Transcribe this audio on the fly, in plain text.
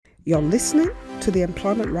You're listening to the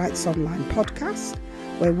Employment Rights Online podcast,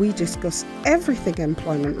 where we discuss everything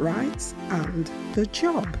employment rights and the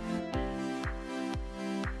job.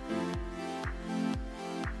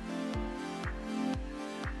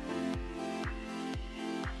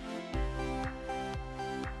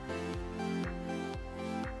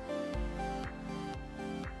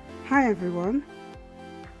 Hi everyone,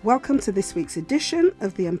 welcome to this week's edition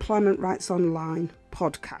of the Employment Rights Online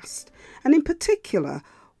podcast, and in particular,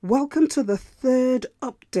 welcome to the third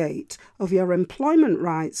update of your employment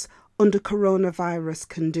rights under coronavirus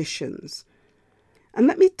conditions. And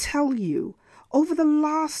let me tell you, over the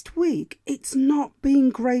last week, it's not been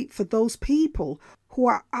great for those people who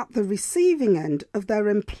are at the receiving end of their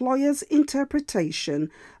employer's interpretation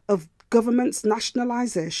of government's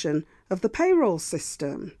nationalisation of the payroll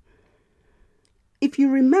system. If you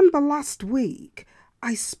remember last week,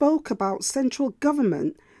 I spoke about central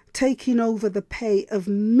government taking over the pay of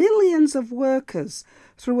millions of workers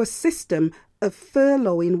through a system of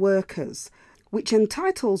furloughing workers, which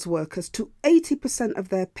entitles workers to 80% of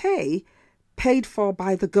their pay paid for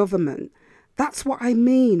by the government. That's what I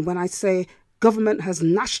mean when I say government has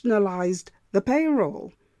nationalised the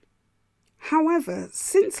payroll. However,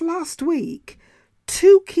 since last week,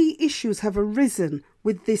 two key issues have arisen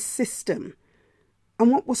with this system. And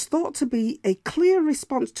what was thought to be a clear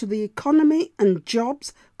response to the economy and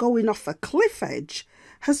jobs going off a cliff edge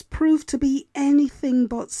has proved to be anything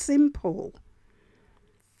but simple.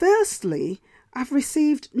 Firstly, I've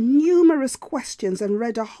received numerous questions and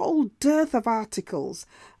read a whole dearth of articles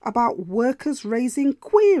about workers raising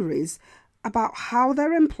queries about how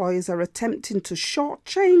their employers are attempting to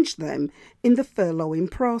shortchange them in the furloughing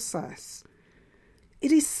process.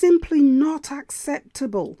 It is simply not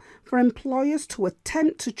acceptable for employers to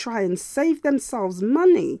attempt to try and save themselves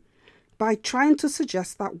money by trying to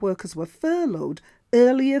suggest that workers were furloughed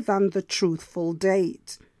earlier than the truthful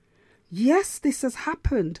date. Yes, this has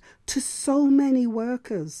happened to so many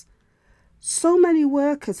workers. So many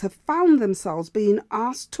workers have found themselves being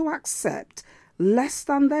asked to accept less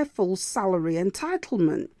than their full salary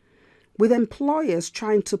entitlement, with employers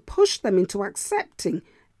trying to push them into accepting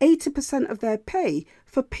 80% of their pay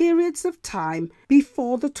for periods of time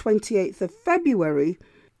before the 28th of February,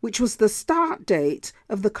 which was the start date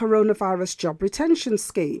of the coronavirus job retention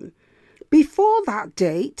scheme. Before that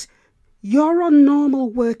date, you're on normal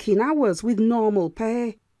working hours with normal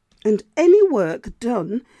pay, and any work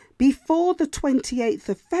done before the 28th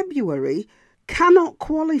of February cannot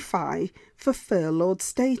qualify for furloughed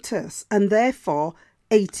status and therefore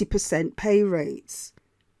 80% pay rates.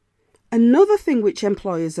 Another thing which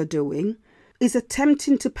employers are doing is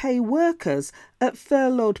attempting to pay workers at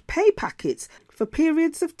furloughed pay packets for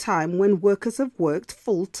periods of time when workers have worked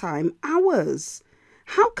full-time hours.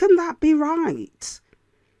 How can that be right?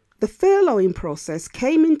 The furloughing process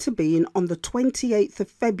came into being on the 28th of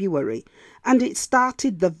February and it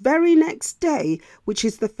started the very next day, which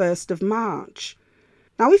is the 1st of March.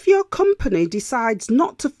 Now, if your company decides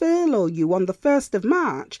not to furlough you on the 1st of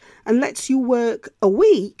March and lets you work a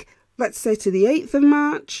week, let's say to the 8th of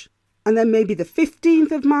March, and then maybe the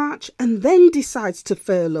 15th of March, and then decides to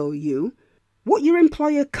furlough you, what your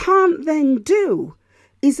employer can't then do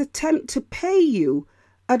is attempt to pay you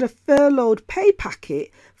at a furloughed pay packet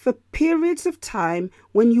for periods of time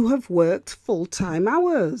when you have worked full-time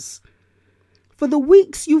hours. For the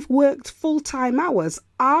weeks you've worked full-time hours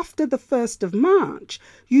after the 1st of March,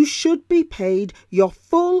 you should be paid your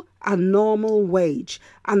full and normal wage,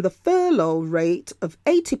 and the furlough rate of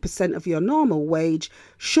 80% of your normal wage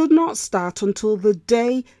should not start until the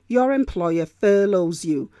day your employer furloughs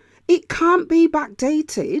you. It can't be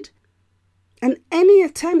backdated, and any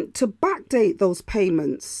attempt to backdate those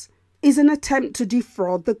payments is an attempt to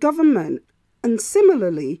defraud the government, and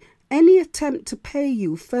similarly, any attempt to pay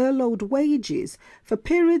you furloughed wages for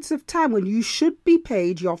periods of time when you should be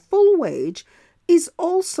paid your full wage is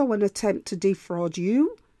also an attempt to defraud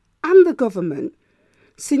you and the government,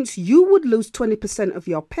 since you would lose 20% of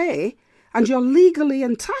your pay and you're legally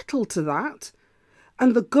entitled to that,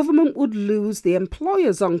 and the government would lose the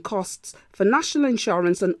employers on costs for national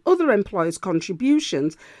insurance and other employers'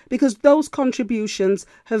 contributions because those contributions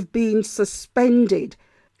have been suspended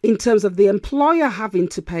in terms of the employer having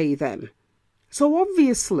to pay them. So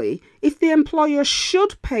obviously, if the employer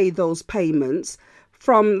should pay those payments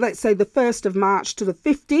from, let's say, the 1st of March to the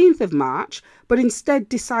 15th of March, but instead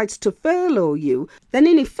decides to furlough you, then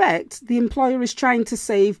in effect, the employer is trying to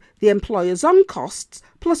save the employer's on costs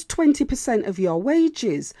plus 20% of your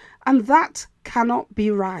wages, and that cannot be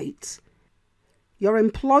right. Your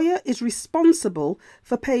employer is responsible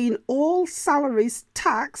for paying all salaries,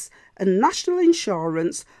 tax and national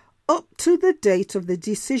insurance up to the date of the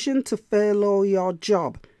decision to furlough your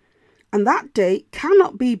job. And that date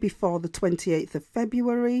cannot be before the 28th of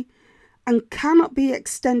February and cannot be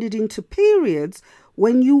extended into periods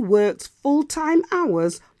when you worked full-time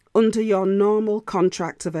hours under your normal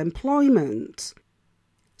contract of employment.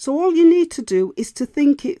 So all you need to do is to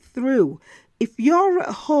think it through. If you're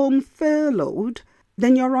at home furloughed,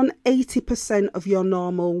 then you're on 80% of your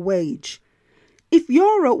normal wage. If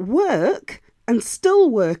you're at work and still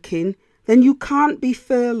working, then you can't be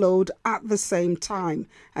furloughed at the same time.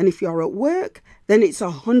 And if you're at work, then it's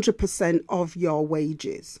 100% of your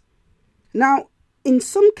wages. Now, in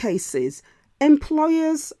some cases,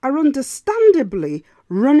 employers are understandably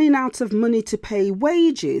running out of money to pay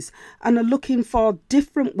wages and are looking for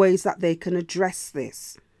different ways that they can address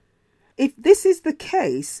this. If this is the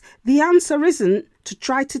case, the answer isn't to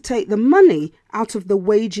try to take the money out of the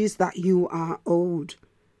wages that you are owed.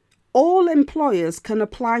 All employers can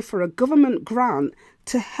apply for a government grant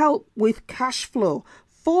to help with cash flow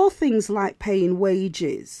for things like paying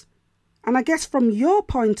wages. And I guess from your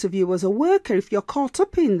point of view as a worker, if you're caught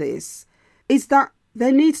up in this, is that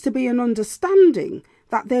there needs to be an understanding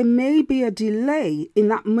that there may be a delay in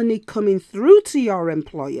that money coming through to your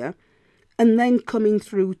employer and then coming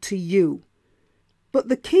through to you. But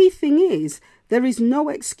the key thing is, there is no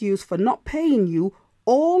excuse for not paying you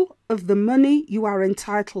all of the money you are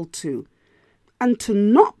entitled to. And to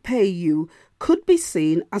not pay you could be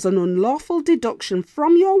seen as an unlawful deduction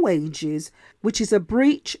from your wages, which is a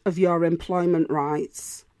breach of your employment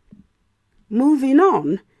rights. Moving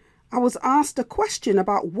on, I was asked a question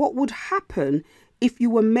about what would happen if you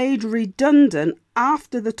were made redundant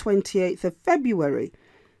after the 28th of February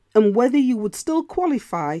and whether you would still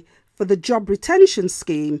qualify for the job retention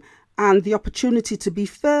scheme and the opportunity to be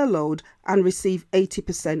furloughed and receive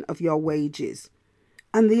 80% of your wages.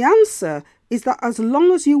 And the answer is that as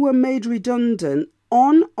long as you were made redundant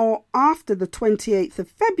on or after the 28th of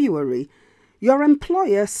February, your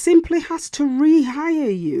employer simply has to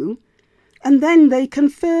rehire you and then they can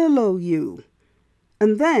furlough you.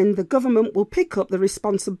 And then the government will pick up the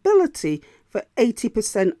responsibility for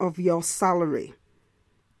 80% of your salary.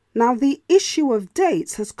 Now, the issue of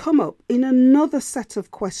dates has come up in another set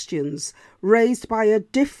of questions raised by a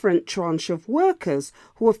different tranche of workers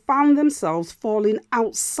who have found themselves falling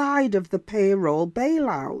outside of the payroll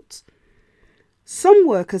bailout. Some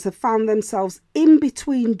workers have found themselves in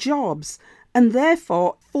between jobs and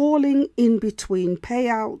therefore falling in between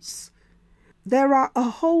payouts. There are a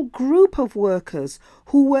whole group of workers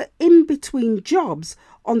who were in between jobs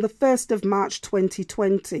on the 1st of March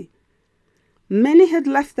 2020. Many had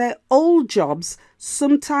left their old jobs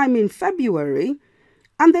sometime in February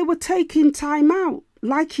and they were taking time out,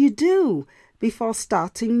 like you do, before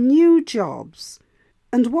starting new jobs.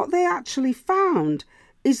 And what they actually found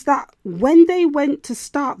is that when they went to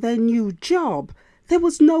start their new job, there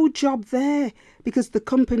was no job there because the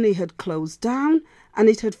company had closed down and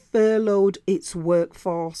it had furloughed its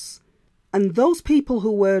workforce. And those people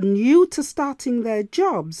who were new to starting their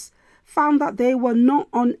jobs found that they were not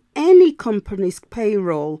on any company's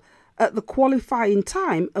payroll at the qualifying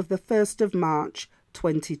time of the 1st of March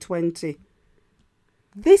 2020.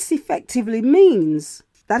 This effectively means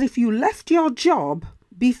that if you left your job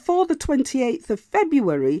before the 28th of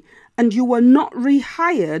February and you were not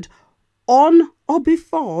rehired on or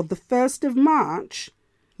before the 1st of March,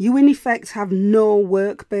 you in effect have no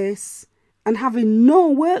work base. And having no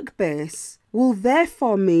work base will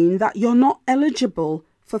therefore mean that you're not eligible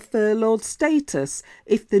for furloughed status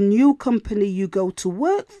if the new company you go to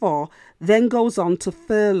work for then goes on to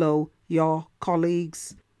furlough your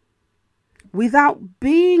colleagues. Without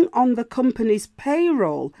being on the company's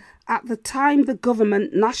payroll at the time the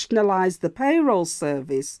government nationalised the payroll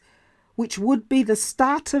service, which would be the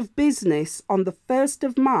start of business on the 1st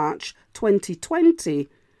of March 2020,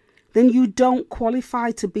 then you don't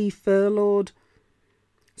qualify to be furloughed.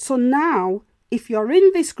 So now, if you're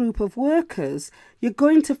in this group of workers, you're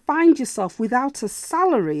going to find yourself without a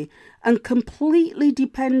salary and completely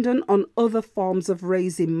dependent on other forms of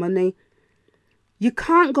raising money. You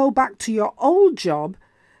can't go back to your old job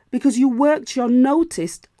because you worked your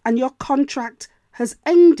notice and your contract has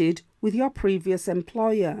ended with your previous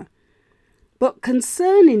employer. But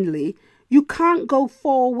concerningly, you can't go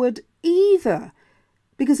forward either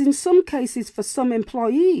because in some cases for some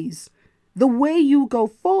employees, the way you go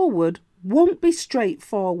forward won't be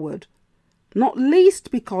straightforward, not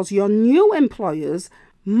least because your new employers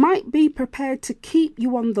might be prepared to keep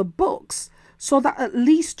you on the books so that at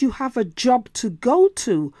least you have a job to go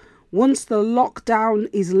to once the lockdown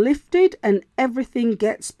is lifted and everything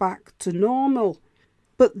gets back to normal.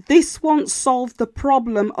 But this won't solve the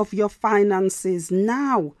problem of your finances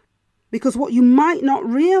now. Because what you might not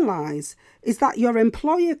realise is that your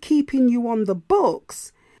employer keeping you on the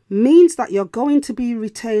books means that you're going to be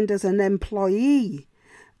retained as an employee,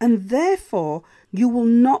 and therefore you will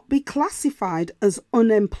not be classified as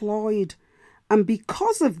unemployed. And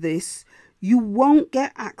because of this, you won't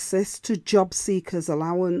get access to job seekers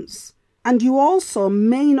allowance. And you also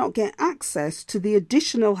may not get access to the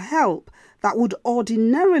additional help that would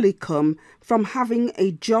ordinarily come from having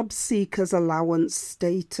a job seekers allowance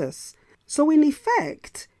status. So in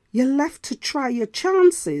effect, you're left to try your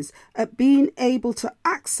chances at being able to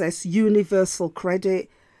access universal credit,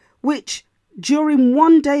 which during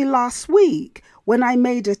one day last week, when I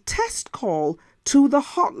made a test call to the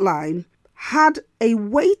hotline, had a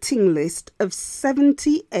waiting list of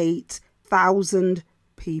 78,000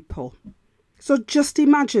 people. So just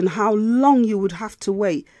imagine how long you would have to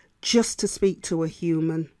wait just to speak to a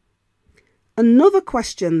human. Another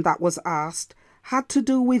question that was asked had to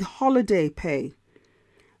do with holiday pay.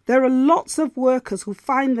 There are lots of workers who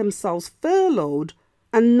find themselves furloughed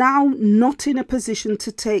and now not in a position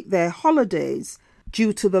to take their holidays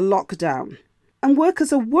due to the lockdown. And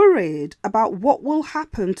workers are worried about what will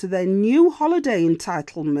happen to their new holiday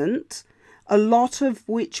entitlement, a lot of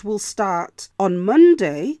which will start on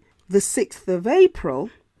Monday, the 6th of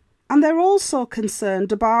April. And they're also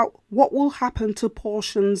concerned about what will happen to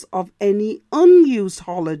portions of any unused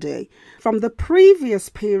holiday from the previous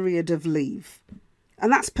period of leave.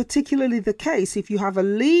 And that's particularly the case if you have a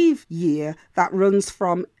leave year that runs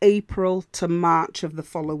from April to March of the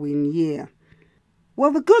following year.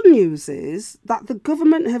 Well, the good news is that the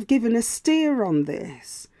government have given a steer on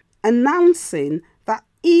this, announcing that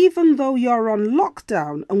even though you're on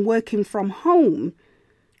lockdown and working from home,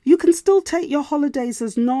 you can still take your holidays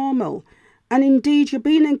as normal. And indeed, you're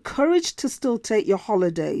being encouraged to still take your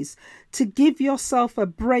holidays, to give yourself a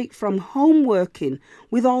break from home working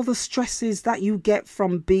with all the stresses that you get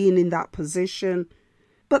from being in that position.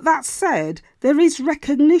 But that said, there is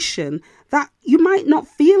recognition that you might not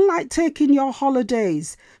feel like taking your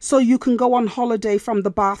holidays so you can go on holiday from the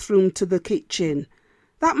bathroom to the kitchen.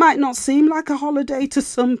 That might not seem like a holiday to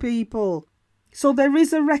some people. So there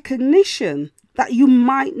is a recognition that you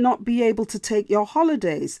might not be able to take your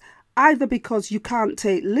holidays, either because you can't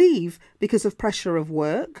take leave because of pressure of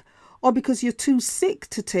work, or because you're too sick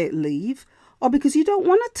to take leave, or because you don't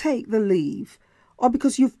want to take the leave, or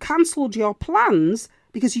because you've cancelled your plans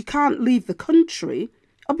because you can't leave the country,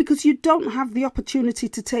 or because you don't have the opportunity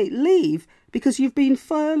to take leave because you've been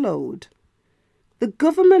furloughed. The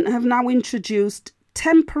government have now introduced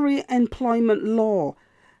temporary employment law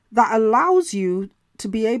that allows you to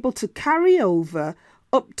be able to carry over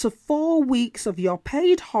up to 4 weeks of your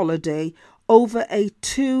paid holiday over a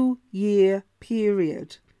 2-year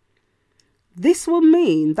period. This will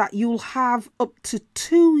mean that you'll have up to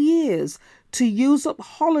 2 years to use up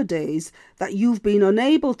holidays that you've been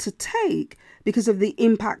unable to take because of the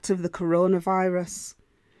impact of the coronavirus.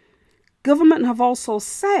 Government have also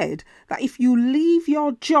said that if you leave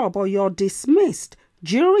your job or you're dismissed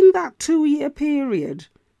during that 2-year period,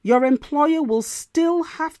 your employer will still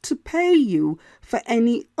have to pay you for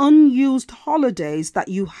any unused holidays that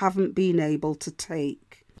you haven't been able to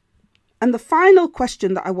take. And the final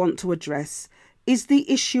question that I want to address is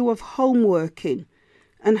the issue of home working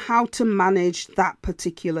and how to manage that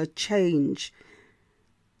particular change.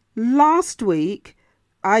 Last week,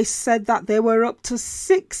 I said that there were up to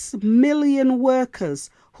 6 million workers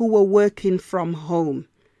who were working from home.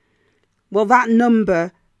 Well, that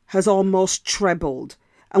number has almost trebled,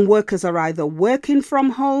 and workers are either working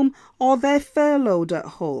from home or they're furloughed at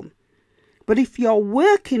home. But if you're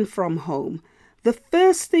working from home, the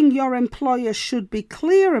first thing your employer should be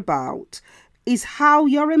clear about is how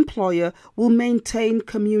your employer will maintain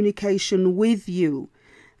communication with you.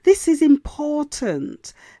 This is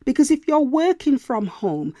important because if you're working from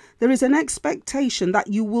home, there is an expectation that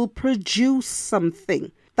you will produce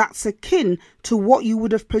something that's akin to what you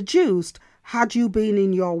would have produced had you been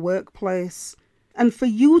in your workplace. And for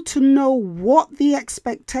you to know what the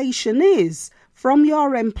expectation is from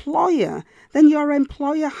your employer, then your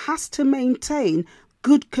employer has to maintain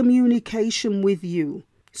good communication with you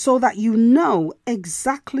so that you know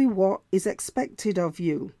exactly what is expected of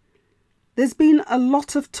you. There's been a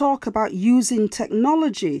lot of talk about using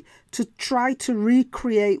technology to try to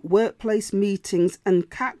recreate workplace meetings and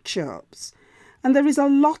catch-ups. And there is a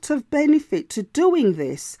lot of benefit to doing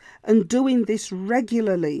this and doing this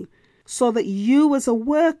regularly so that you as a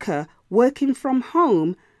worker working from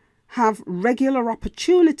home have regular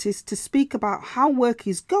opportunities to speak about how work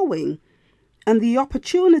is going and the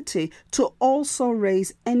opportunity to also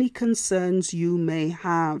raise any concerns you may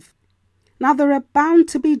have. Now, there are bound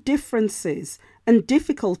to be differences and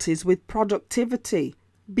difficulties with productivity,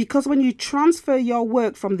 because when you transfer your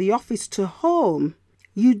work from the office to home,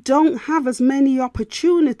 you don't have as many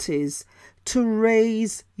opportunities to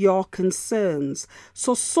raise your concerns.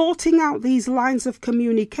 So sorting out these lines of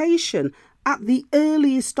communication at the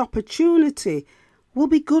earliest opportunity will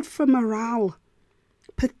be good for morale,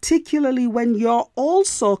 particularly when you're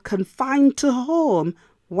also confined to home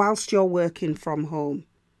whilst you're working from home.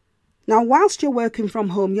 Now, whilst you're working from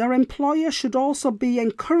home, your employer should also be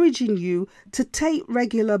encouraging you to take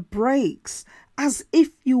regular breaks as if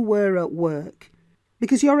you were at work,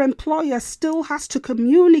 because your employer still has to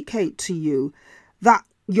communicate to you that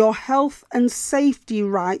your health and safety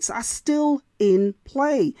rights are still in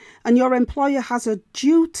play, and your employer has a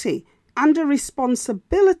duty and a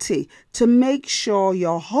responsibility to make sure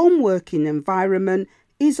your home working environment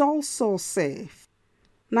is also safe.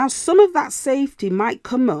 Now, some of that safety might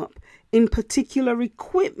come up in particular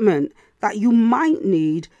equipment that you might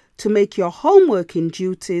need to make your home working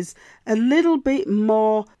duties a little bit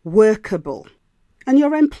more workable. And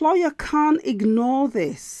your employer can't ignore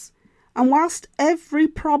this. And whilst every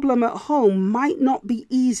problem at home might not be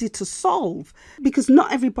easy to solve, because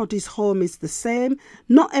not everybody's home is the same,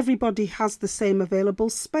 not everybody has the same available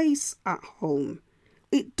space at home,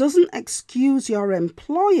 it doesn't excuse your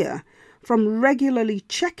employer from regularly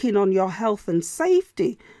checking on your health and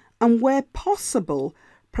safety, and where possible,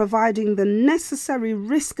 providing the necessary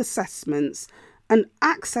risk assessments and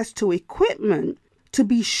access to equipment to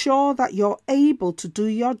be sure that you're able to do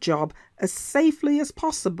your job as safely as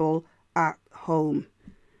possible at home.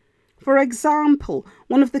 For example,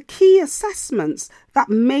 one of the key assessments that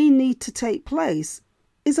may need to take place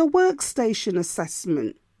is a workstation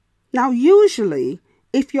assessment. Now, usually,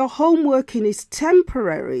 if your home working is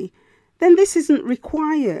temporary, then this isn't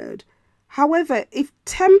required. However, if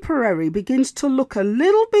temporary begins to look a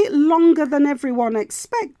little bit longer than everyone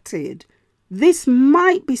expected, this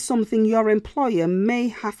might be something your employer may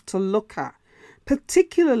have to look at,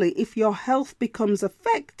 particularly if your health becomes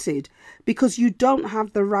affected because you don't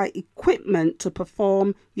have the right equipment to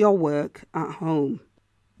perform your work at home.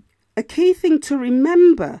 A key thing to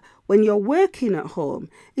remember when you're working at home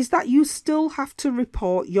is that you still have to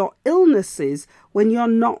report your illnesses when you're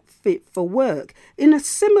not fit for work, in a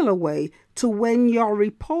similar way to when you're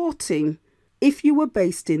reporting if you were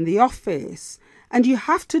based in the office. And you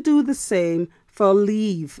have to do the same for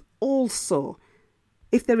leave also.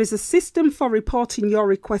 If there is a system for reporting your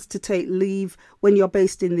request to take leave when you're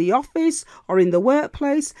based in the office or in the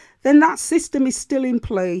workplace, then that system is still in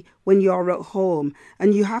play when you're at home,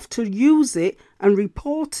 and you have to use it and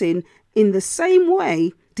report in the same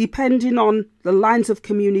way depending on the lines of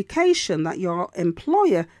communication that your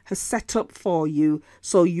employer has set up for you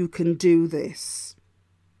so you can do this.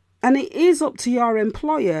 And it is up to your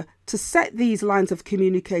employer to set these lines of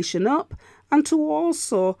communication up and to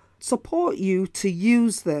also support you to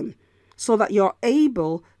use them so that you're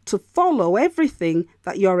able to follow everything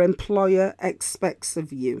that your employer expects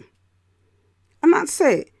of you. And that's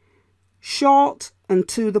it. Short and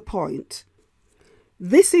to the point.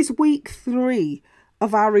 This is week 3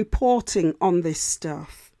 of our reporting on this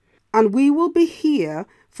stuff, and we will be here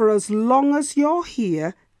for as long as you're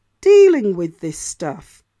here dealing with this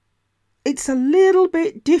stuff. It's a little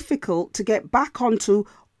bit difficult to get back onto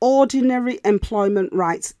ordinary employment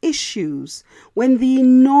rights issues when the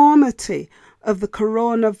enormity of the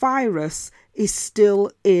coronavirus is still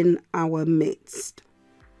in our midst.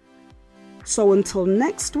 So until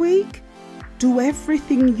next week, do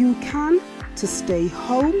everything you can to stay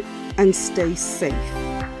home and stay safe.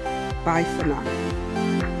 Bye for now.